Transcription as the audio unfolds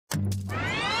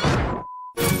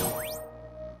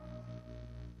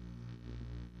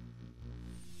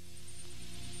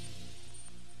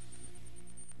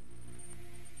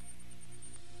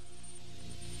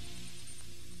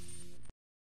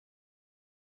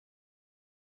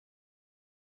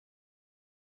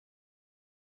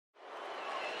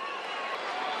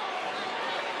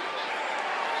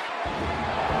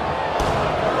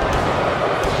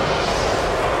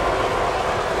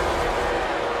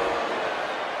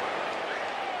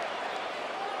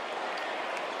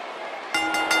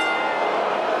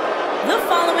The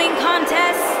following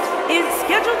contest is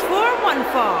scheduled for one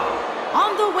fall.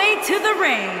 On the way to the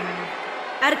ring,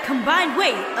 at a combined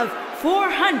weight of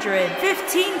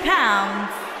 415 pounds,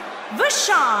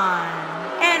 Vachon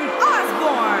and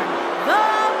Osborne, the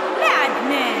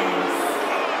Madness.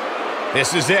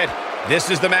 This is it. This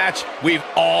is the match we've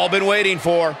all been waiting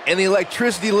for. And the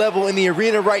electricity level in the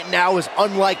arena right now is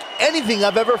unlike anything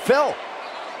I've ever felt.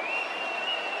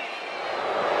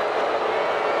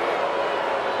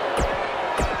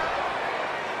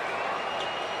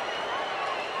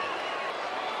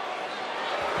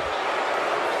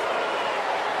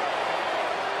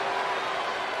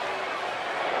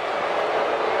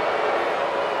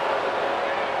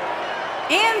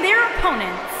 And their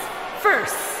opponents,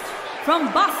 first,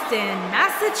 from Boston,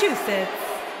 Massachusetts,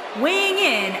 weighing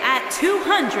in at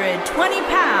 220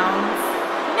 pounds,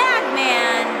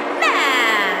 Madman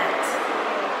Matt.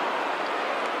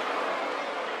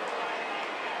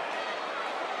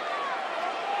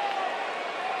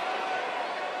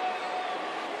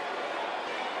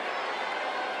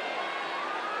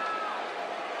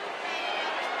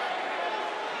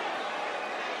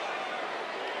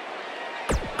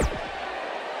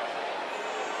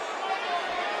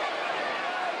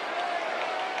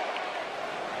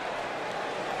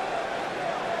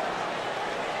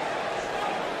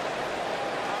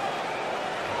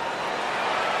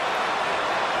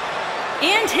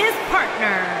 And his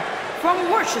partner, from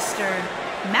Worcester,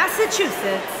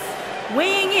 Massachusetts,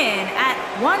 weighing in at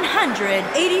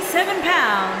 187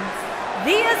 pounds,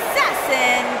 the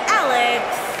Assassin Alex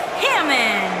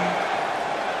Hammond.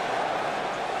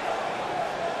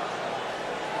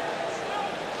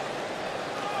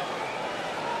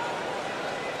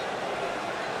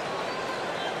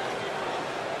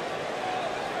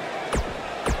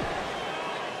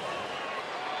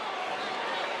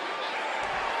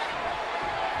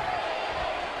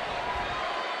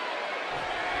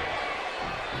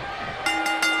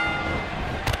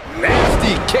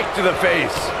 Kick to the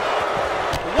face.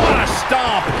 What a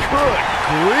stomp. Good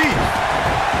grief.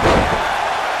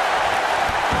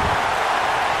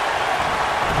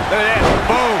 Look at this.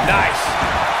 Boom. Nice.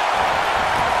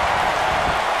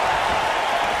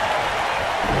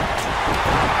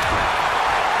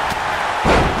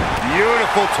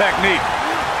 Beautiful technique.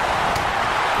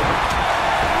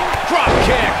 Drop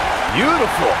kick.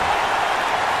 Beautiful.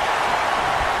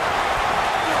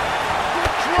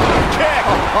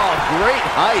 Oh, great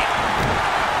height.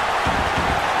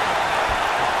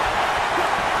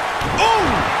 Ooh!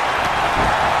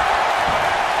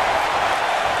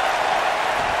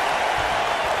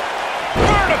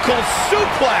 Vertical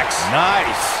suplex.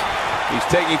 Nice. He's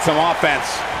taking some offense.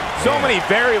 So many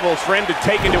variables for him to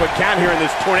take into account here in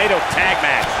this tornado tag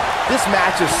match. This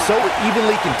match is so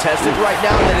evenly contested right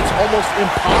now that it's almost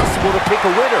impossible to pick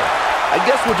a winner. I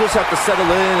guess we'll just have to settle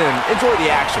in and enjoy the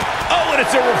action. Oh, and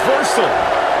it's a reversal.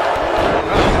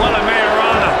 What a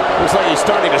Mayorana. Looks like he's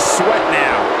starting to sweat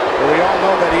now. But we all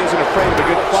know that he isn't afraid of a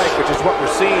good fight, which is what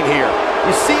we're seeing here.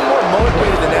 You seem more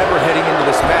motivated than ever heading into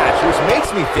this match, which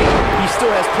makes me think he still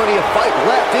has plenty of fight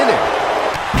left in him.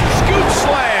 Scoop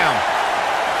slam.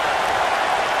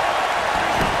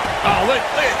 Oh, look,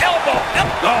 elbow.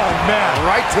 Oh, man,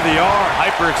 right to the arm.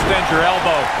 Hyperextend your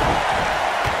elbow.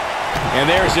 And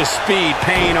there's his speed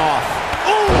paying off.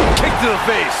 Ooh, kick to the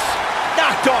face.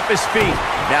 Knocked off his feet.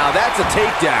 Now that's a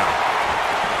takedown.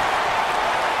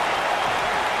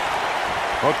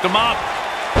 Hooked him up.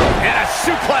 And a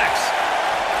suplex.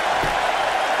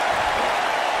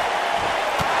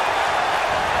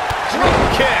 Drop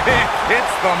kick.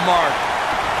 Hits the mark.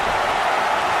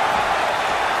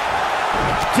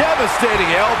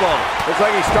 Devastating elbow. Looks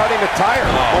like he's starting to tire.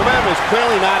 Momentum is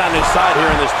clearly not on his side here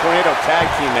in this tornado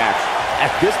tag team match. At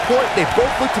this point, they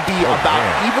both look to be about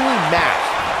evenly matched.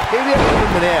 Maybe I give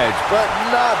him an edge, but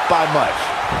not by much.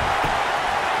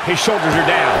 His shoulders are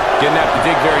down. Didn't have to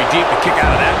dig very deep to kick out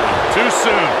of that one. Too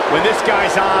soon. When this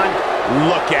guy's on,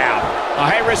 look out. A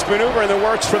high-risk maneuver in the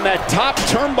works from that top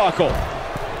turnbuckle.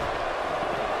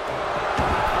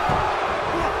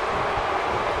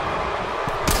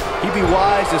 He'd be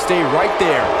wise to stay right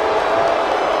there.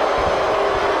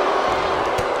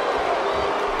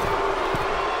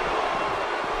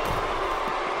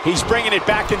 He's bringing it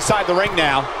back inside the ring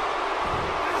now.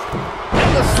 And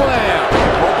the slam.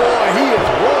 Oh, boy, he is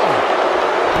rolling.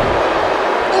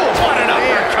 Oh, what an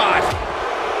uppercut.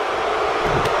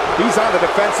 He's on the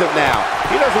defensive now.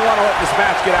 He doesn't want to let this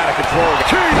match get out of control.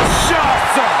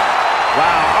 Kinshasa.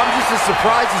 Wow, I'm just as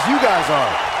surprised as you guys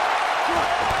are.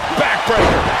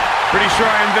 Backbreaker. Pretty sure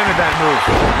I invented that move.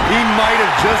 He might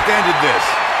have just ended this.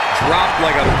 Dropped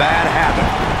like a bad habit.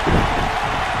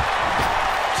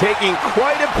 taking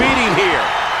quite a beating here.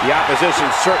 The opposition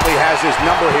certainly has his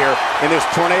number here in this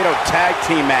Tornado Tag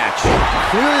Team match.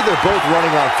 Clearly they're both running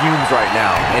on fumes right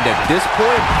now. And at this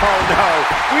point, oh no,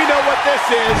 we know what this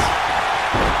is.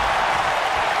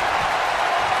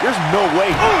 There's no way.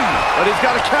 But he's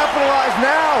got to capitalize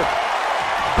now.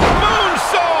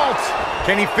 Moonsault!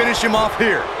 Can he finish him off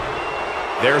here?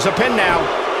 There's a pin now.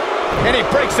 And he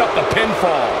breaks up the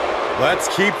pinfall. Let's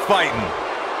keep fighting.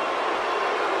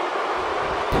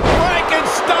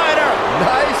 Frankensteiner!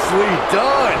 Nicely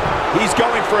done. He's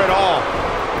going for it all.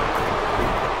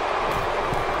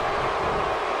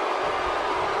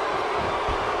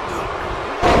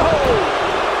 Oh!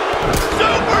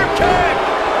 Super kick!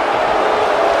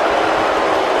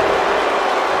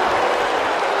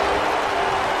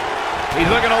 He's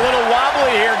looking a little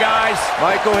wobbly here, guys.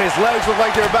 Michael, his legs look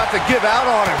like they're about to give out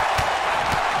on him.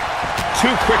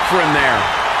 Too quick for him there.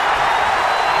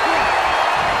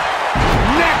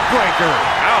 Neckbreaker.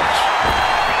 Ouch.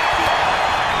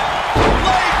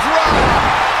 Leg drop.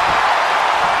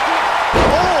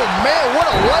 Oh, man, what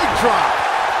a leg drop.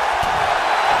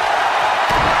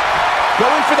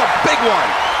 Going for the big one.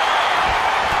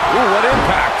 Ooh, what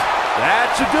impact. That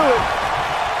should do it.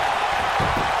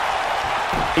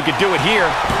 He could do it here.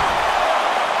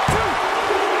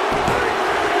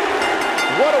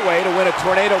 What a way to win a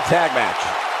Tornado Tag match.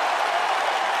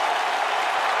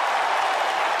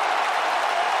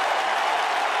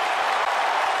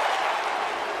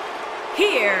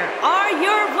 Here are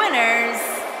your winners,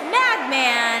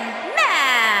 Madman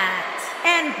Matt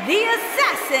and the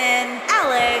Assassin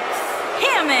Alex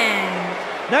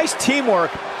Hammond. Nice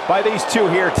teamwork by these two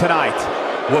here tonight.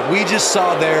 What we just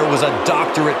saw there was a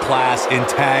doctorate class in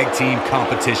tag team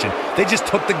competition. They just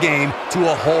took the game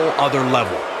to a whole other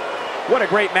level. What a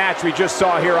great match we just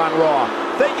saw here on Raw.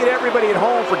 Thank you to everybody at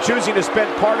home for choosing to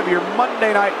spend part of your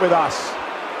Monday night with us.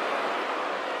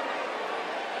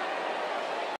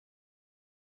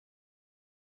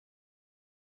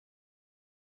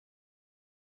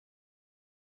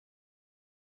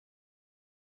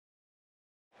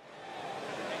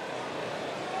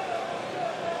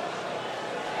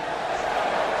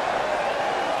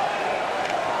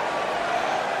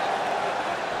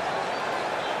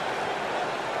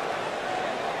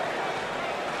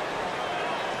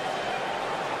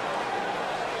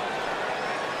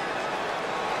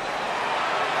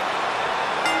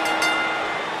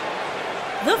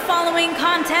 The following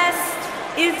contest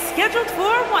is scheduled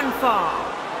for one fall.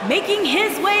 Making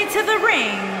his way to the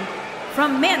ring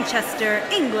from Manchester,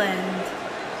 England.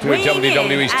 Two of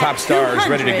WWE's top stars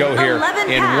ready to go here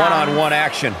in one-on-one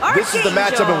action. This is the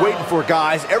match I've been waiting for,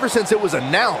 guys. Ever since it was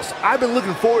announced, I've been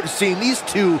looking forward to seeing these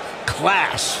two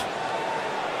clash.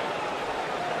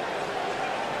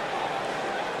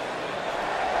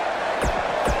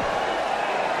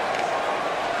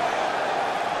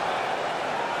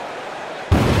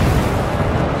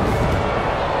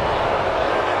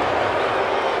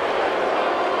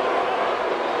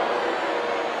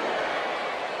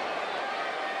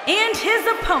 And his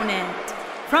opponent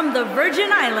from the Virgin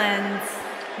Islands,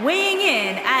 weighing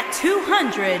in at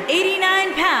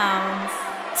 289 pounds,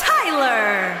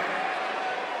 Tyler.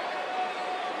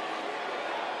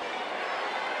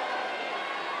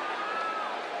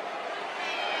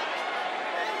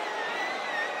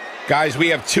 Guys, we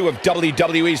have two of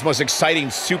WWE's most exciting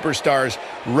superstars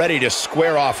ready to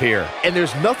square off here. And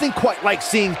there's nothing quite like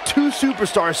seeing two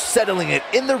superstars settling it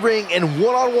in the ring in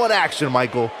one-on-one action,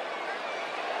 Michael.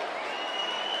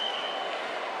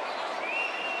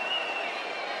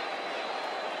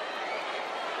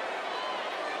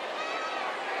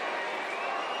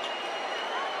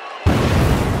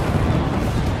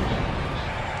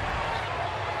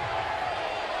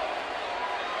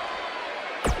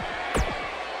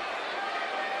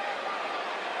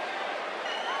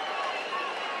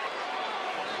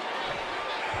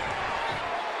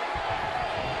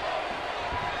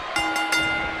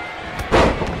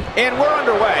 And we're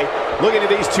underway. Looking at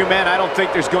these two men, I don't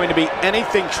think there's going to be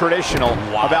anything traditional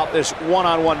about this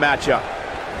one-on-one matchup.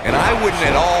 And I wouldn't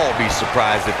at all be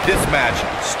surprised if this match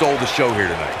stole the show here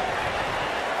tonight.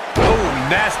 Oh,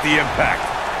 nasty impact.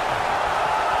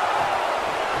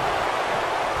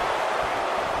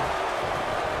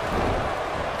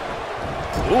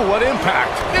 Ooh, what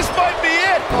impact. This might be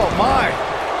it. Oh, my.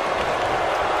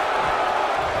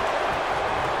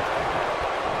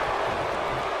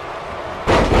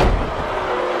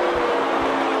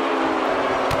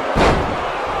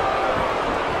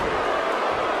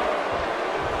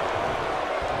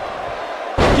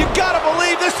 You gotta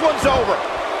believe this one's over.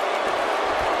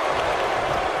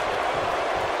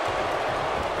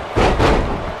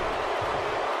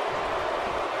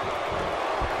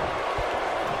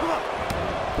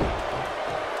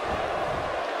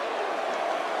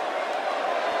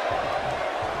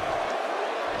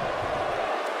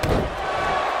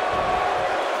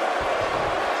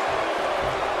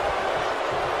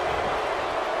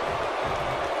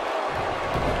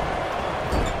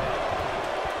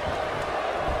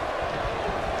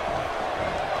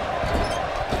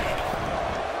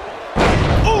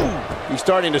 He's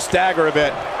starting to stagger a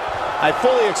bit. I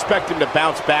fully expect him to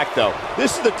bounce back, though.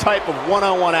 This is the type of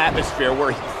one-on-one atmosphere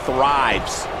where he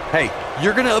thrives. Hey,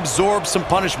 you're going to absorb some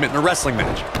punishment in a wrestling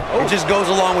match. It just goes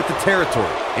along with the territory,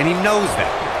 and he knows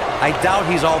that. I doubt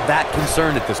he's all that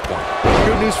concerned at this point.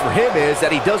 Good news for him is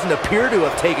that he doesn't appear to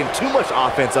have taken too much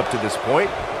offense up to this point,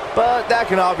 but that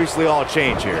can obviously all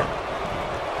change here.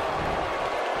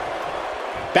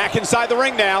 Back inside the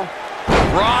ring now.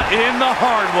 Brought in the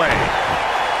hard way.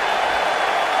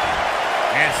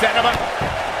 And setting him up.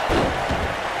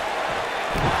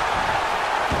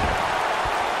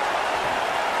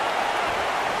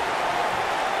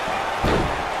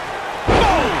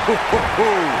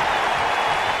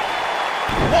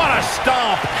 What a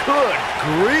stomp. Good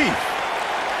grief.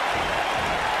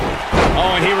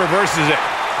 Oh, and he reverses it.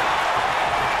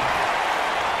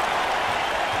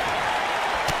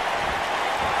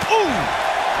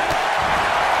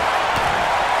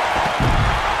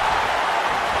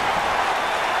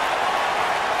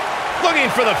 Looking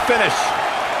for the finish.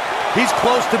 He's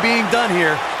close to being done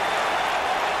here.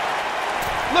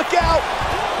 Look out!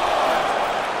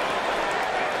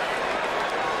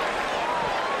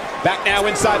 Back now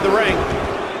inside the ring.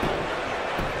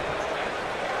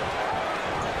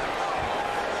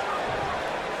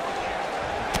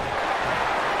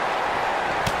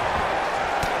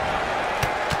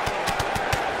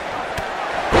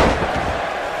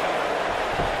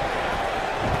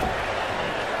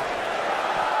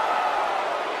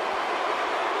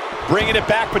 Bringing it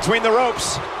back between the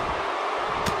ropes.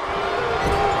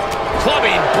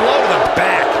 Clubbing blow to the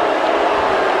back.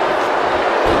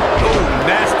 Oh,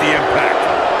 nasty impact.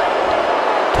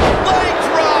 Leg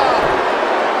drop.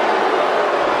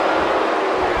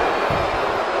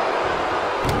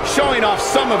 Showing off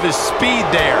some of his speed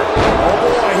there. Oh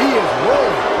boy, he is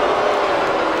rolling.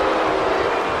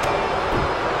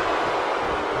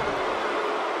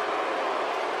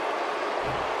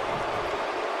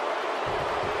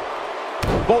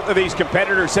 Both of these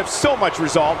competitors have so much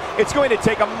resolve, it's going to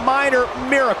take a minor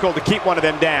miracle to keep one of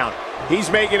them down. He's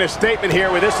making a statement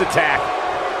here with this attack.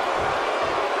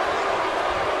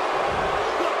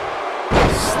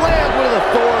 Slammed with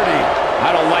authority.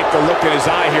 I don't like the look in his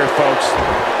eye here, folks.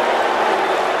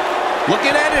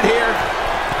 Looking at it here.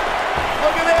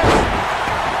 Look at this.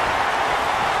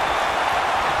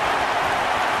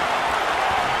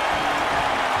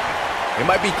 It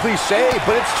might be cliche,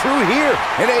 but it's true here.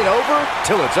 It ain't over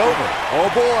till it's over. Oh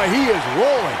boy, he is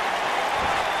rolling.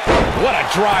 What a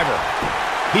driver.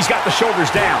 He's got the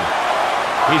shoulders down.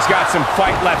 He's got some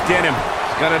fight left in him.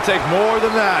 It's gonna take more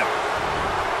than that.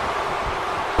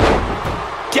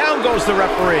 Down goes the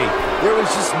referee. There was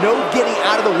just no getting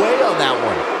out of the way on that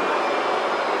one.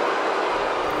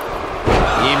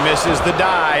 He misses the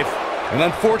dive. And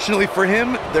unfortunately for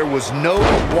him, there was no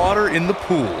water in the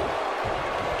pool.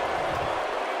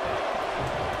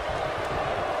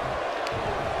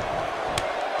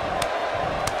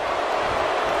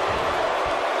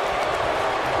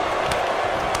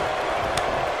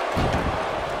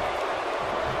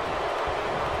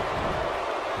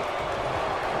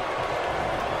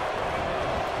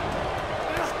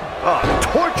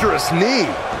 Torturous knee.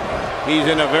 He's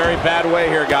in a very bad way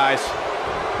here, guys.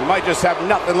 He might just have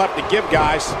nothing left to give,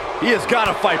 guys. He has got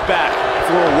to fight back.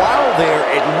 For a while there,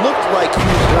 it looked like he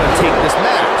was going to take this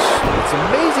match. It's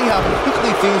amazing how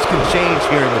quickly things can change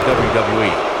here in the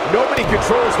WWE. Nobody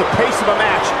controls the pace of a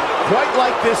match quite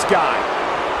like this guy.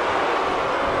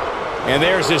 And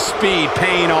there's his speed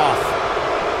paying off.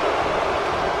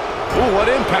 Ooh, what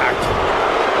impact.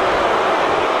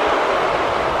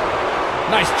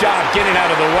 Nice job getting out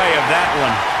of the way of that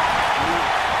one.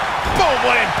 Boom,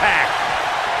 what impact.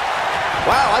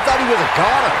 Wow, I thought he was a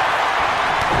goner.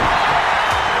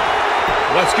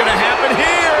 What's going to happen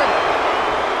here?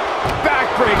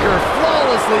 Backbreaker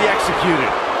flawlessly executed.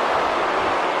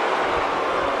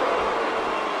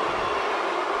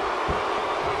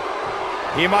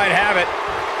 He might have it.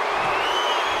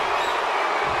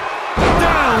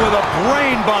 Down with a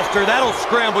brain buster. That'll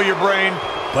scramble your brain.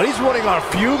 But he's running on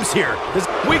fumes here.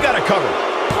 We got it covered.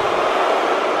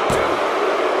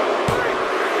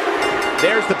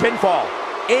 There's the pinfall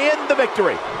and the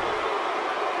victory.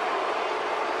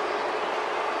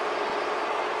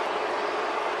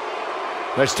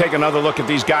 Let's take another look at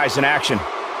these guys in action.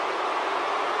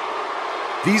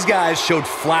 These guys showed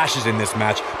flashes in this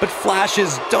match, but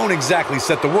flashes don't exactly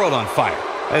set the world on fire,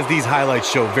 as these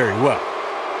highlights show very well.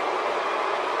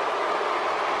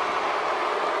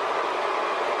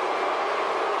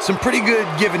 Some pretty good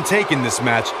give and take in this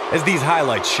match, as these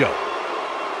highlights show.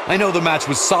 I know the match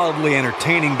was solidly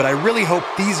entertaining, but I really hope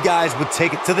these guys would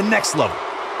take it to the next level.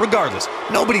 Regardless,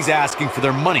 nobody's asking for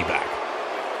their money back.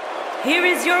 Here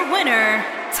is your winner,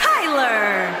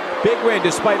 Tyler. Big win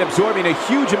despite absorbing a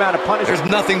huge amount of punishment.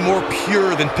 There's nothing more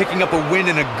pure than picking up a win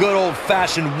in a good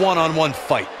old-fashioned one-on-one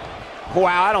fight.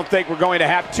 Wow, I don't think we're going to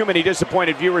have too many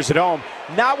disappointed viewers at home.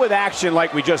 Not with action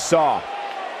like we just saw.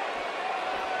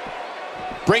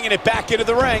 Bringing it back into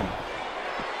the ring.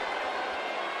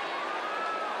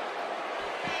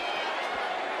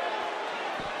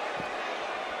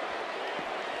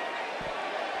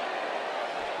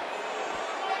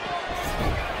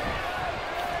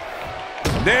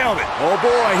 Nailed it. Oh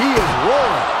boy, he is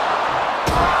rolling.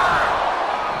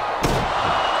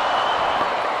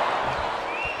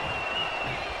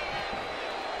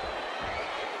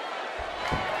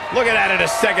 Looking at it a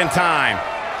second time.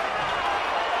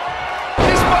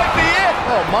 This might be it.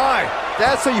 Oh my,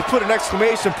 that's how you put an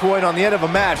exclamation point on the end of a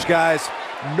match, guys.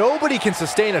 Nobody can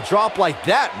sustain a drop like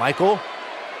that, Michael.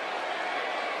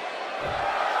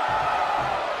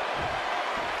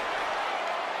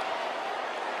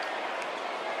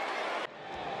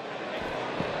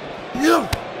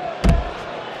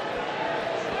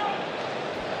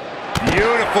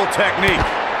 Beautiful technique.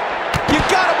 You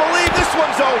gotta believe this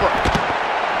one's over.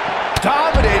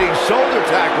 Dominating shoulder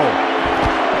tackle.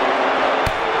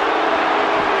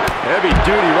 Heavy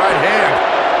duty right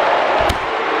hand.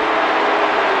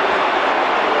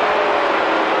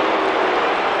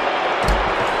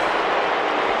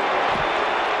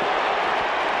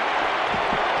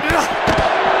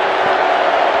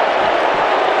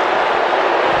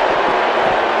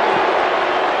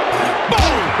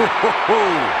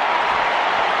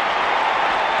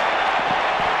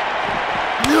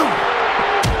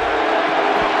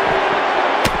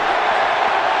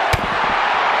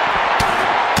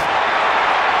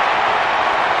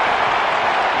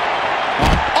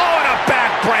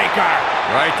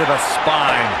 Right to the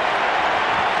spine.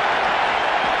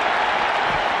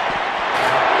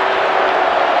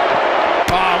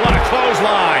 Oh, what a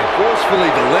clothesline. Forcefully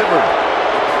delivered.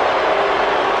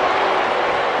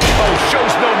 Oh,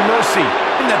 shows no mercy.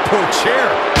 In that poor chair.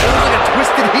 It looks like a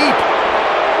twisted heap.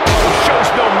 Oh, shows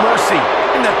no mercy.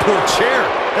 In that poor chair.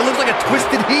 It looks like a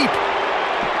twisted heap.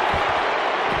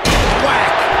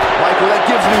 Whack. Michael, that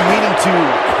gives me meaning to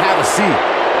have a seat.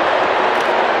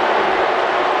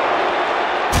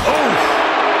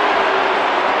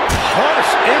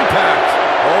 Harsh impact.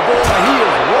 Oh boy, he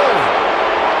is rolling.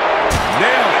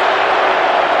 Nailed it.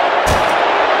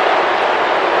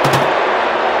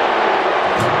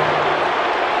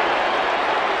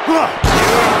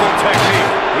 Beautiful technique.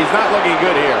 He's not looking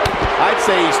good here. I'd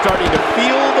say he's starting to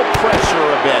feel the pressure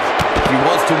a bit. If he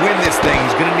wants to win this thing,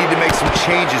 he's going to need to make some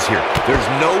changes here. There's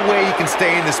no way he can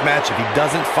stay in this match if he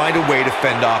doesn't find a way to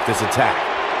fend off this attack.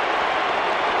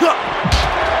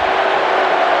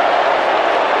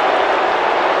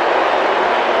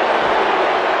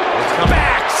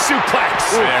 Back suplex.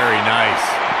 Very nice.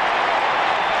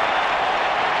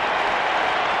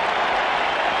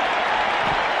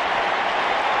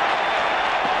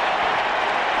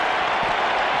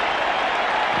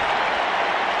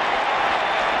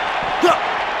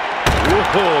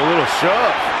 Ooh, a little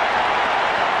shove.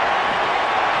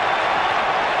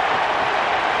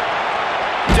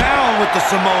 Down with the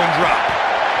Samoan drop.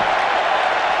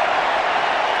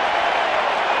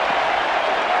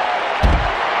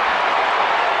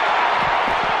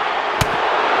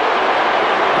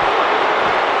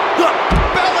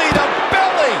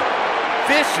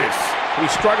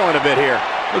 He's struggling a bit here.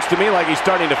 Looks to me like he's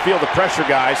starting to feel the pressure,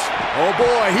 guys. Oh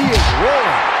boy, he is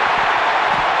rolling.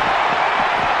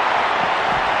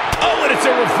 Oh, and it's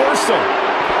a reversal.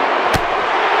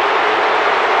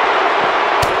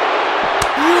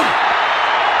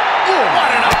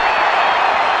 What an up.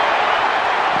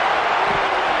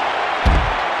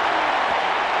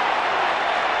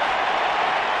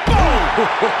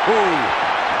 Boom!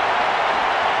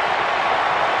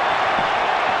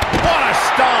 What a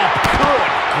stomp.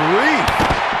 Good grief.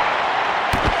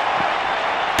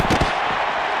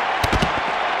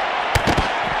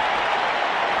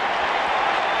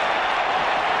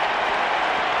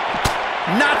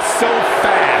 Not so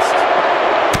fast.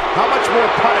 How much more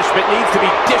punishment needs to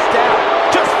be dished out?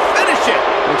 Just finish it.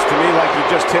 Looks to me like he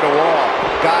just hit a wall.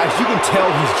 Guys, you can tell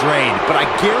he's drained, but I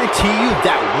guarantee you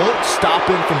that won't stop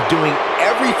him from doing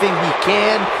everything he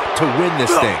can to win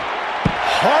this thing.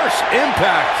 Harsh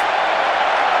impact.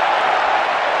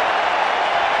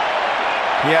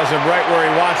 He has him right where he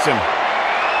wants him.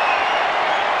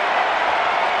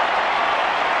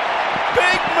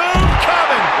 Big move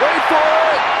coming. Wait for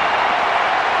it.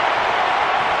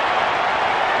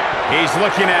 He's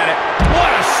looking at it. What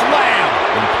a slam.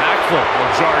 Impactful. powerful.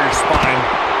 Will jar your spine.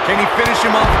 Can he finish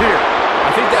him off here?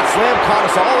 I think that slam caught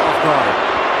us all off guard.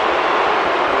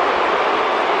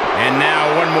 And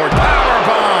now one more power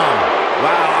bomb.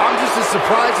 Wow, I'm just as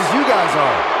surprised as you guys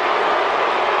are.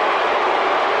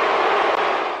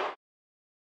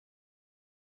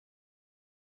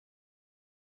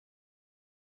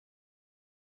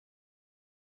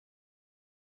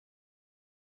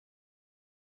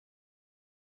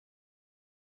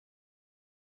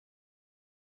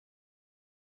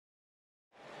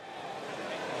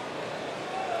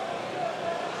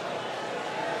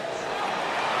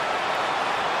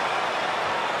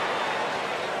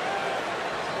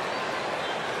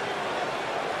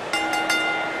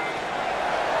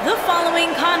 The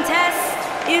following contest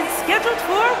is scheduled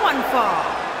for one fall.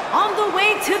 On the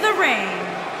way to the ring,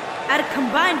 at a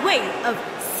combined weight of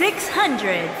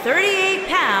 638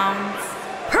 pounds,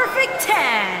 Perfect 10,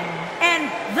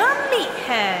 and the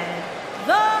Meathead,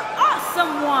 the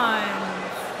Awesome Ones.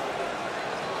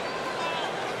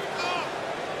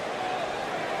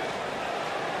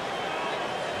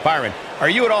 Byron, are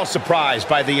you at all surprised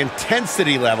by the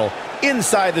intensity level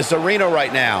inside this arena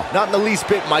right now? Not in the least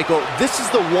bit, Michael. This is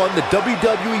the one the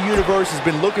WWE Universe has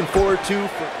been looking forward to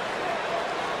for...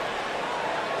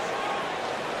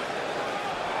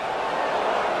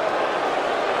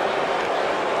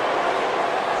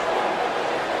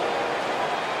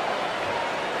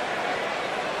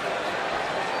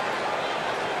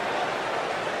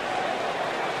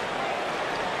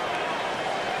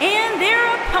 And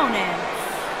their opponents,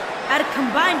 at a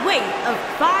combined weight of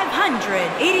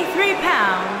 583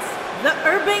 pounds, the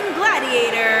Urban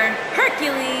Gladiator,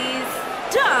 Hercules,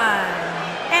 Dunn,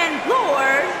 and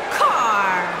Lord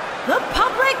Carr, the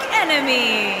Public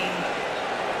Enemy.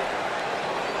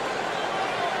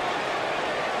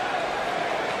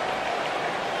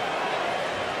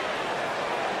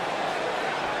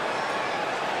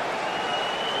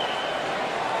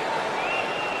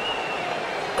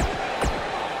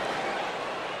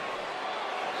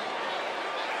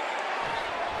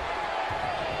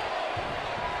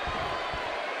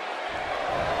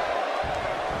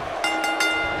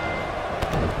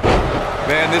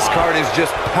 Man, this card is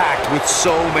just packed with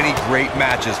so many great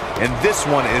matches, and this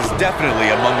one is definitely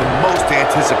among the most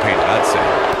anticipated, I'd say.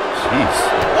 Jeez.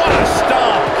 What a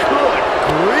stomp! Good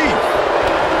grief!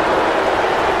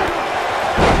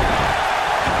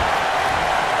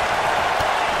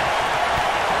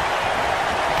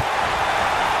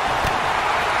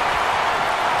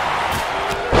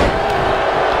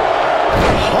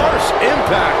 Harsh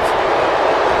impact!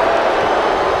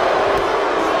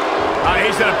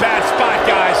 He's in a bad spot,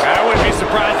 guys. I wouldn't be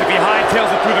surprised if he hightails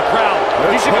it through the crowd.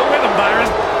 You should go with him, Byron.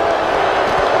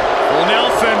 Full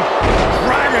Nelson.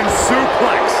 Dragon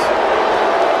suplex.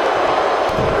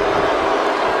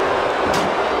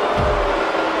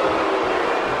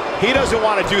 He doesn't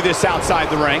want to do this outside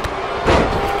the ring.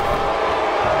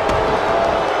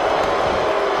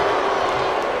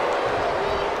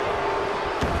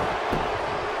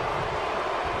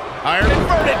 Iron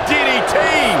inverted DDT.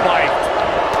 Spiked.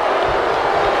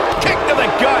 Kick to the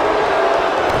gut.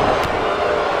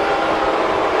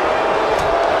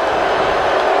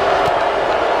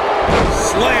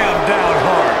 Slam down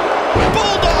hard.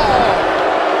 Bulldog.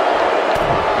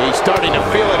 He's starting to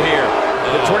feel it here.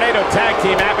 The Tornado Tag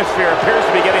Team atmosphere appears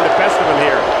to be getting the best of him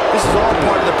here. This is all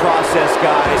part of the process,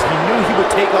 guys. He knew he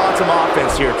would take on some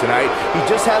offense here tonight. He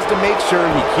just has to make sure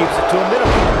he keeps it to a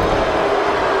minimum.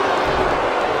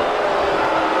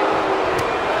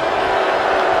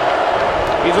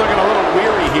 He's looking a little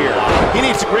weary here. He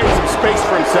needs to create some space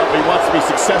for himself if he wants to be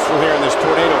successful here in this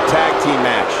Tornado Tag Team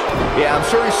match. Yeah, I'm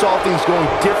sure he saw things going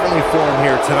differently for him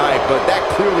here tonight, but that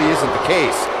clearly isn't the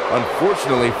case,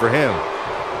 unfortunately for him.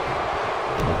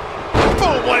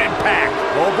 Boom, what impact!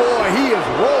 Oh boy, he is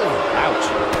rolling. Ouch.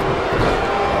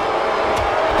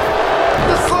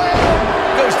 The slam!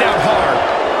 Goes down hard.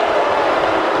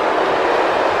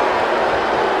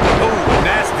 Oh,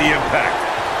 nasty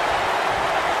impact.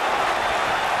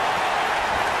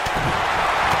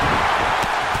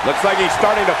 Looks like he's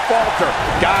starting to falter.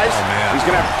 Guys, he's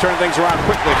going to have to turn things around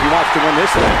quickly if he wants to win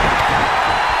this thing.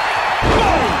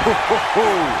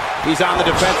 He's on the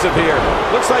defensive here.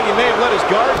 Looks like he may have let his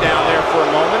guard down there for a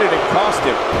moment, and it cost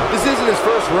him. This isn't his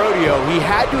first rodeo. He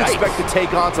had to expect to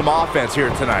take on some offense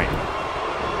here tonight.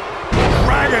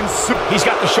 He's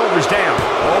got the shoulders down.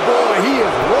 Oh boy, he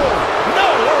is rolling.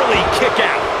 No early kick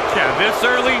out. Yeah, this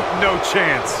early, no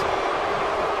chance.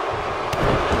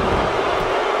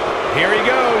 Here he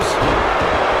goes.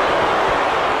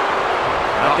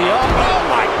 At the oh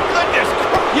my goodness!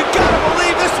 You gotta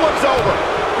believe this one's over.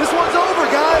 This one's over,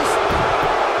 guys.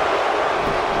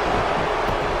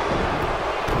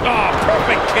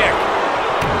 kick.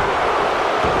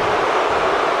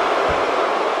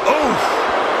 Oof.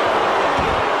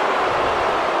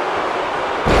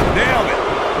 Nailed it.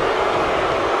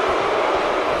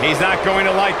 He's not going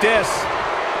to like this.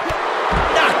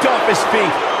 Knocked off his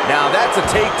feet. Now that's a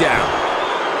takedown.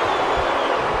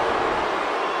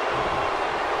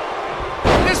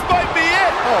 This might be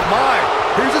it. Oh my.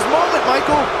 Here's his moment,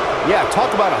 Michael. Yeah,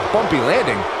 talk about a bumpy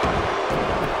landing.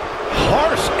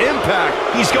 Harsh impact.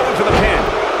 He's going for the pin.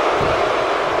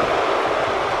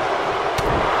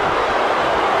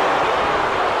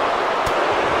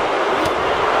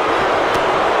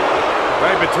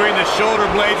 Right between the shoulder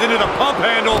blades into the pump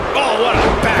handle. Oh, what a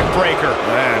backbreaker.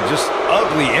 Man, just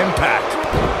ugly impact.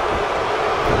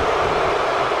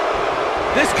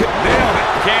 This could nail it.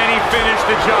 Can he finish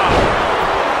the job?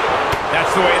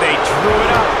 That's the way they drew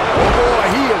it up. Oh boy,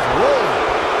 he is rolling.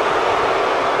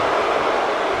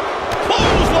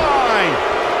 Clothesline.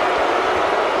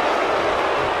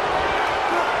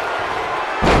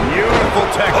 Beautiful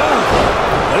technique.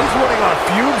 But he's running on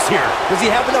fumes here. Does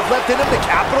he have enough left in him to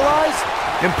capitalize?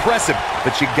 Impressive,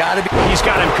 but you gotta be... He's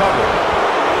got him covered.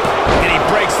 And he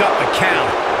breaks up the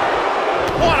count.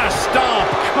 What a stomp.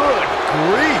 Good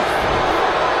grief.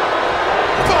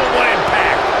 Boom, what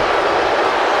impact.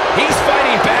 He's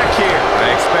fighting back here.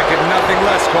 I expected nothing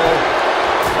less, Cole.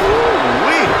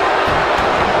 Ooh-wee.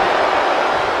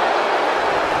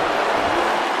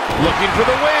 Looking for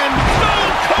the win.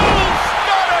 Stone Cold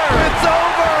Stunner. It's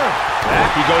over.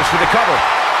 Back he goes for the cover.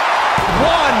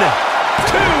 1,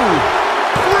 2,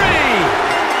 3.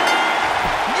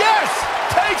 Yes!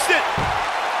 Takes it!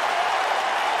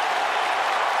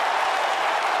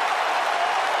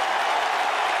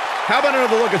 How about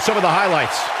another look at some of the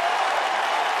highlights?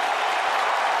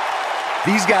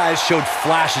 These guys showed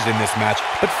flashes in this match,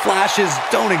 but flashes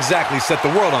don't exactly set the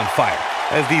world on fire,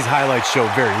 as these highlights show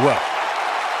very well.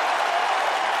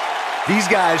 These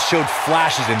guys showed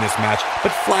flashes in this match,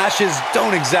 but flashes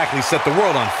don't exactly set the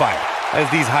world on fire, as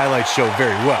these highlights show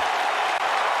very well.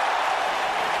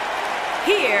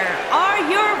 Here are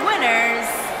your winners,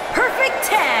 Perfect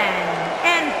 10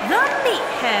 and the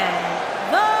Meathead,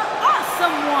 the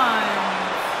Awesome One.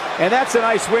 And that's a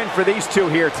nice win for these two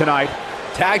here tonight.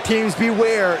 Tag teams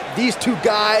beware. These two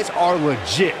guys are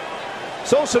legit.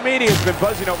 Social media has been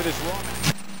buzzing over this Raw.